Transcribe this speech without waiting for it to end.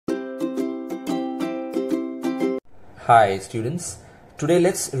Hi students, today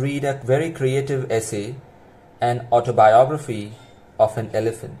let's read a very creative essay, an autobiography of an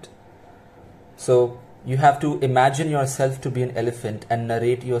elephant. So you have to imagine yourself to be an elephant and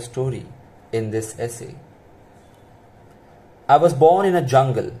narrate your story in this essay. I was born in a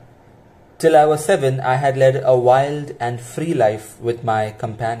jungle. Till I was 7, I had led a wild and free life with my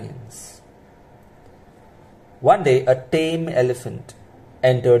companions. One day, a tame elephant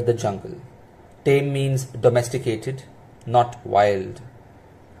entered the jungle. Tame means domesticated, not wild.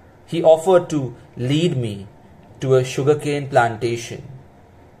 He offered to lead me to a sugarcane plantation.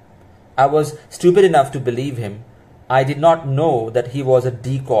 I was stupid enough to believe him. I did not know that he was a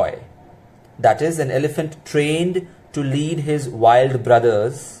decoy. That is, an elephant trained to lead his wild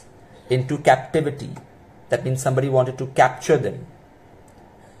brothers into captivity. That means somebody wanted to capture them.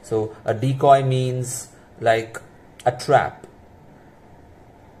 So a decoy means like a trap.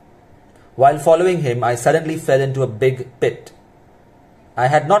 While following him, I suddenly fell into a big pit. I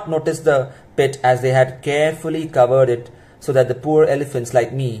had not noticed the pit as they had carefully covered it so that the poor elephants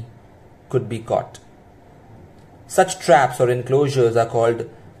like me could be caught. Such traps or enclosures are called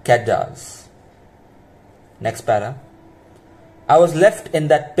keddas. Next para. I was left in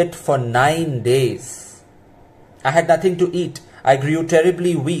that pit for 9 days. I had nothing to eat. I grew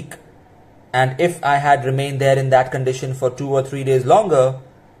terribly weak. And if I had remained there in that condition for 2 or 3 days longer,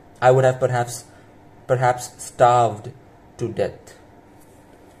 I would have perhaps starved to death.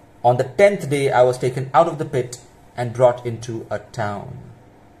 On the 10th day, I was taken out of the pit and brought into a town.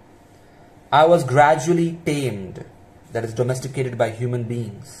 I was gradually tamed, that is domesticated by human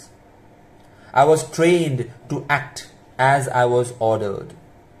beings. I was trained to act as I was ordered.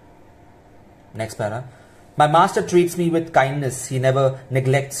 Next para. My master treats me with kindness. He never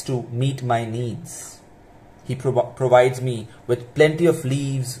neglects to meet my needs. He provides me with plenty of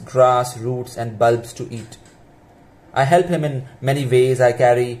leaves, grass, roots and bulbs to eat. I help him in many ways. I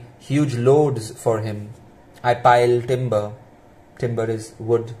carry huge loads for him. I pile timber. Timber is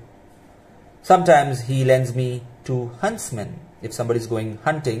wood. Sometimes he lends me to huntsmen. If somebody is going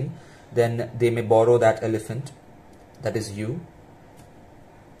hunting, then they may borrow that elephant. That is you.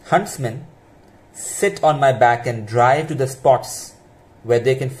 Huntsmen sit on my back and drive to the spots where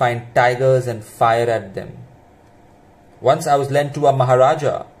they can find tigers and fire at them. Once I was lent to a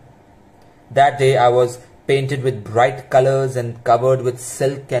Maharaja. That day I was painted with bright colors and covered with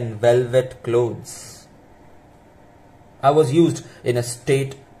silk and velvet clothes. I was used in a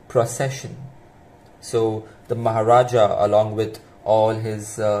state procession. So the Maharaja, along with all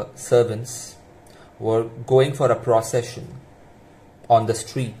his servants, were going for a procession on the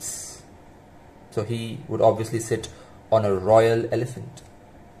streets. So he would obviously sit on a royal elephant.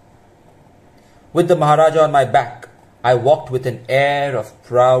 With the Maharaja on my back, I walked with an air of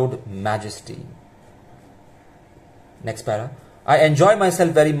proud majesty. Next para. I enjoy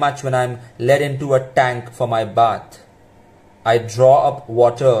myself very much when I am led into a tank for my bath. I draw up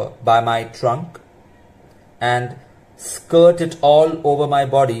water by my trunk and skirt it all over my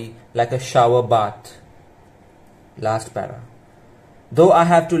body like a shower bath. Last para. Though I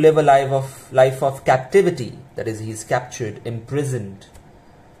have to live a life of captivity, that is, he is captured, imprisoned,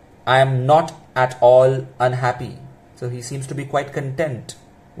 I am not at all unhappy. So he seems to be quite content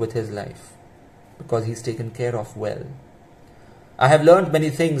with his life because he is taken care of well. I have learned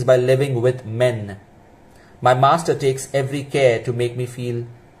many things by living with men. My master takes every care to make me feel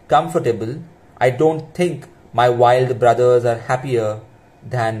comfortable. I don't think my wild brothers are happier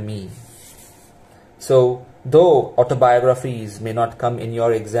than me. So, though autobiographies may not come in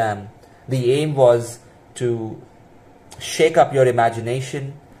your exam, the aim was to shake up your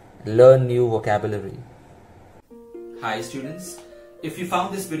imagination, learn new vocabulary. Hi students, if you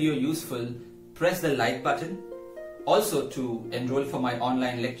found this video useful, press the like button. Also, to enroll for my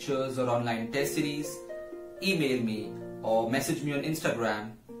online lectures or online test series, email me or message me on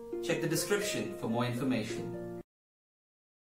Instagram. Check the description for more information.